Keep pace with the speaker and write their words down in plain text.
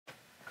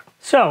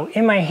So,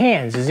 in my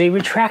hands is a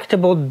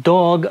retractable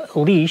dog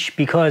leash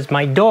because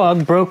my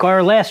dog broke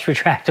our last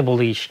retractable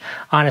leash.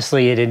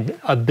 Honestly, it had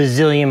a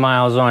bazillion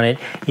miles on it.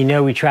 You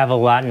know we travel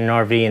a lot in an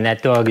RV and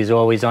that dog is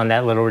always on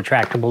that little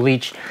retractable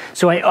leash.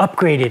 So I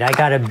upgraded. I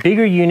got a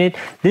bigger unit.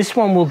 This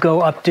one will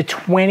go up to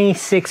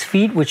 26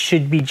 feet, which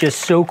should be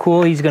just so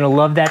cool. He's gonna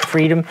love that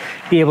freedom,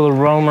 be able to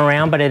roam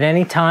around, but at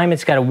any time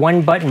it's got a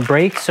one-button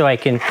brake so I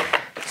can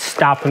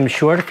stop him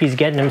short if he's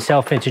getting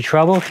himself into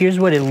trouble. Here's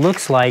what it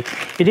looks like.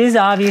 It is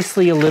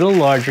obviously a little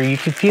larger. You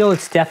can feel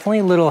it's definitely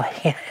a little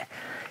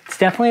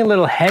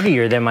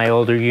heavier than my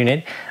older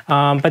unit,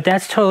 but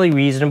that's totally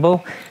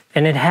reasonable.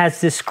 And it has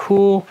this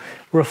cool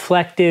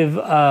reflective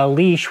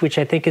leash, which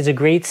I think is a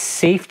great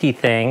safety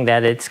thing,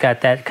 that it's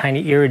got that kind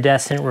of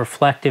iridescent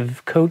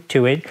reflective coat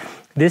to it.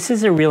 This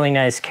is a really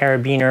nice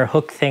carabiner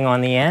hook thing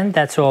on the end.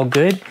 That's all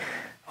good.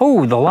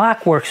 Oh, the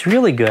lock works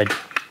really good.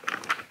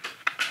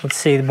 Let's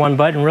see, one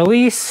button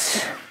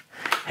release,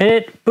 hit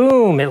it,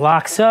 boom, it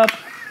locks up,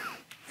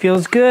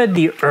 feels good.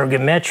 The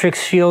ergometrics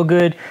feel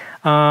good.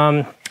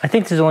 I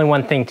think there's only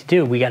one thing to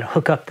do. We gotta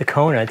hook up the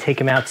Kona,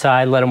 take him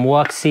outside, let him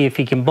walk, see if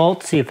he can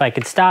bolt, see if I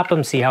can stop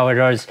him, see how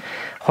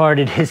hard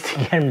it is to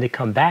get him to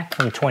come back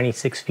from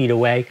 26 feet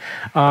away.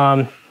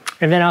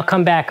 And then I'll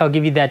come back, I'll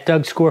give you that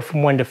Doug score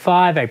from 1 to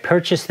 5. I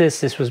purchased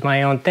this, this was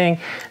my own thing.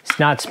 It's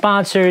not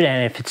sponsored,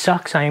 and if it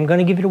sucks, I am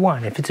gonna give it a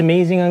 1. If it's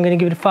amazing, I'm gonna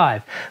give it a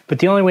 5. But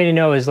the only way to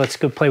know is let's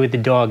go play with the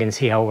dog and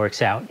see how it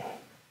works out.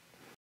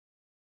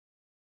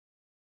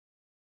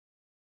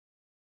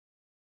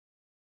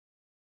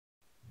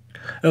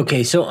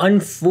 Okay, so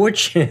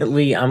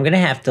unfortunately, I'm gonna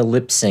have to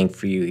lip sync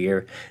for you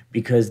here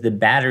because the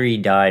battery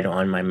died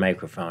on my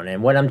microphone.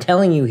 And what I'm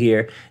telling you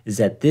here is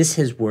that this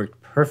has worked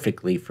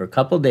perfectly for a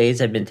couple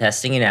days. I've been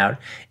testing it out.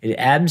 It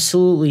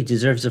absolutely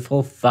deserves a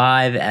full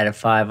 5 out of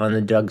 5 on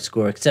the Doug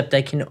score, except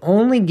I can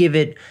only give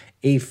it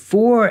a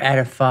 4 out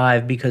of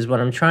 5 because what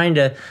I'm trying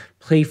to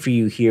play for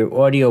you here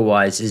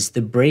audio-wise is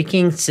the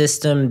braking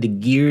system, the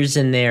gears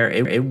in there.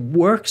 It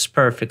works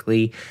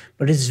perfectly,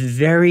 but it's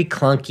very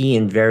clunky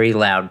and very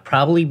loud,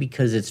 probably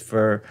because it's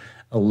for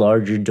a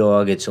larger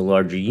dog. It's a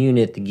larger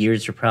unit. The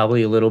gears are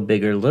probably a little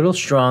bigger, a little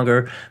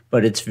stronger,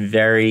 but it's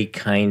very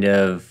kind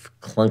of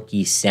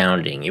clunky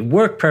sounding. It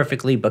worked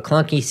perfectly, but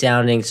clunky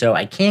sounding, so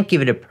I can't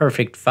give it a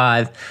perfect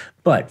 5,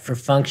 but for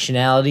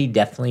functionality,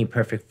 definitely a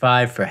perfect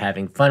 5. For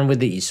having fun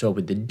with it, you saw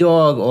with the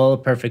dog, all a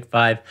perfect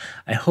 5.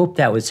 I hope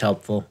that was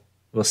helpful.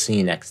 We'll see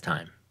you next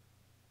time.